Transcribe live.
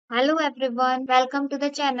Hello everyone, welcome to the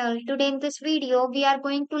channel. Today in this video, we are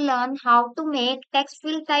going to learn how to make text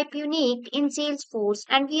field type unique in Salesforce,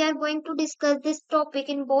 and we are going to discuss this topic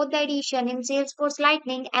in both the edition in Salesforce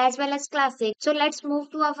Lightning as well as Classic. So let's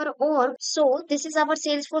move to our org. So this is our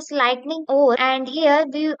Salesforce Lightning org, and here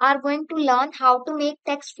we are going to learn how to make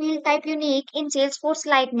text field type unique in Salesforce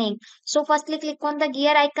Lightning. So firstly click on the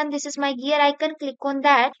gear icon. This is my gear icon. Click on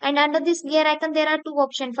that, and under this gear icon there are two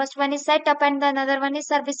options. First one is setup and the another one is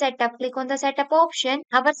service setup. Click on the setup option.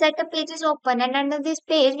 Our setup page is open, and under this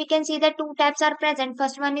page we can see that two tabs are present.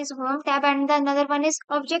 First one is home tab and the another one is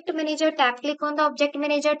object manager tab. Click on the object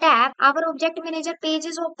manager tab. Our object manager page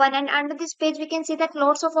is open, and under this page we can see that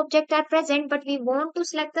lots of objects are present, but we want to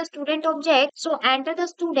select the student object. So enter the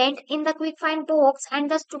student in the quick find box, and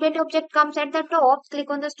the student object comes at the top. Click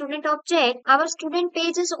on the student object. Our student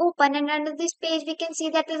page is open, and under this page we can see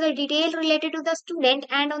that there is a detail related to the student,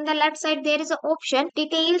 and on the left side there is an option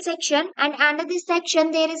detail section, and under this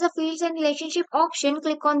section there is a fields and relationship option.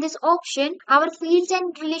 Click on this option. Our fields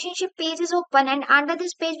and relationship page is open, and under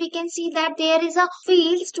this page we can see that there is a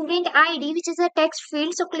field student id, which is a text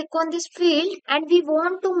field. So click on this field, and we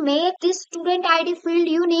want to make this student id field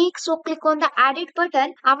unique. So click on the edit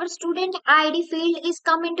button. Our student id field is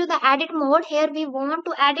come into the edit mode. Here we want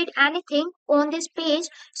to edit anything on this page.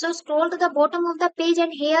 So scroll to the bottom of the page,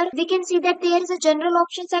 and here we can see that there is a general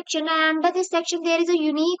option section, and under this section there is a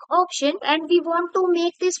unique option, and we want to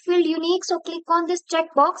make this field unique. So click on this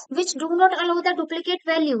checkbox which do not allow the duplicate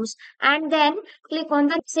values, and then click on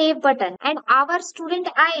the save button, and our student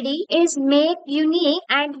id is made unique,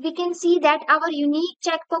 and we can see that our unique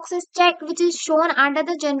checkbox is checked, which is shown under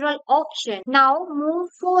the general option. Now move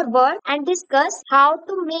forward and discuss how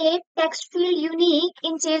to make text field unique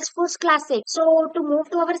in Salesforce Classic. So to move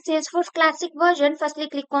to our Salesforce Classic version, firstly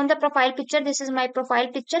click on the profile picture. This is my profile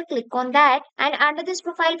picture. Click on that, and under this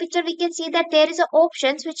profile picture we can see that there is a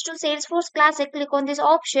option switch to Salesforce Classic. Click on this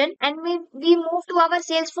option, and we move to our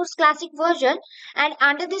Salesforce Classic version, and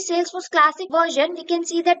under this Salesforce Classic version we can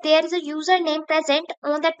see that there is a username present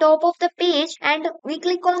on the top of the page, and we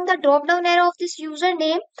click on the drop down arrow of this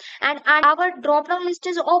username, and our drop down list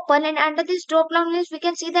is open, and under this drop down list we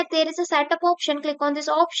can see that there is a setup option. Click on this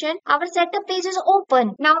option. Our setup page is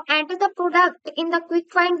open. Now enter the product in the quick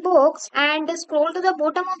find box and scroll to the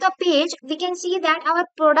bottom of the page. We can see that our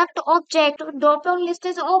product object drop down list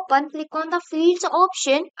is open. Click on the fields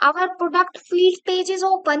option. Our product field page is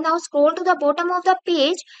open. Now scroll to the bottom of the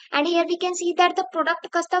page, and here we can see that the product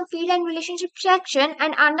custom field and relationship section,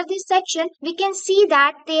 and under this section we can see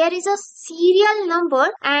that there is a serial number,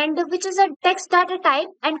 and which is a text data type,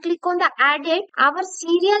 and click on the edit. Our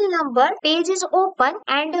serial number page is open,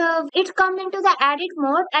 and it comes into the edit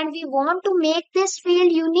mode, and we want to make this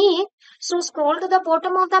field unique. So scroll to the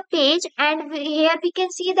bottom of the page, and here we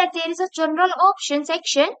can see that there is a general option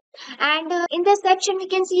section, and in this section we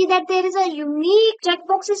can see that there is a unique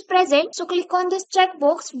checkbox is present. So click on this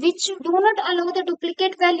checkbox which do not allow the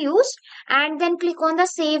duplicate values, and then click on the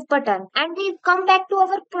save button, and we come back to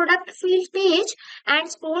our product field page and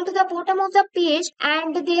scroll to the bottom of the page,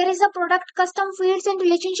 and there is a product custom fields and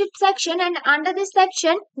relationship section, and under this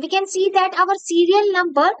section we can see that our serial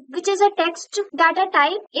number, which is a text data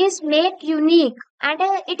type, is made unique, and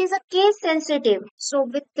it is a case sensitive. So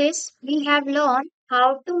with this we have learned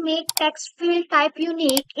how to make text field type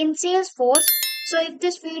unique in Salesforce. So if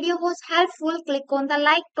this video was helpful, click on the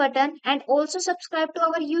like button and also subscribe to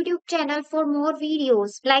our YouTube channel for more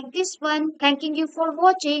videos like this one. Thanking you for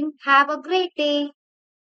watching. Have a great day.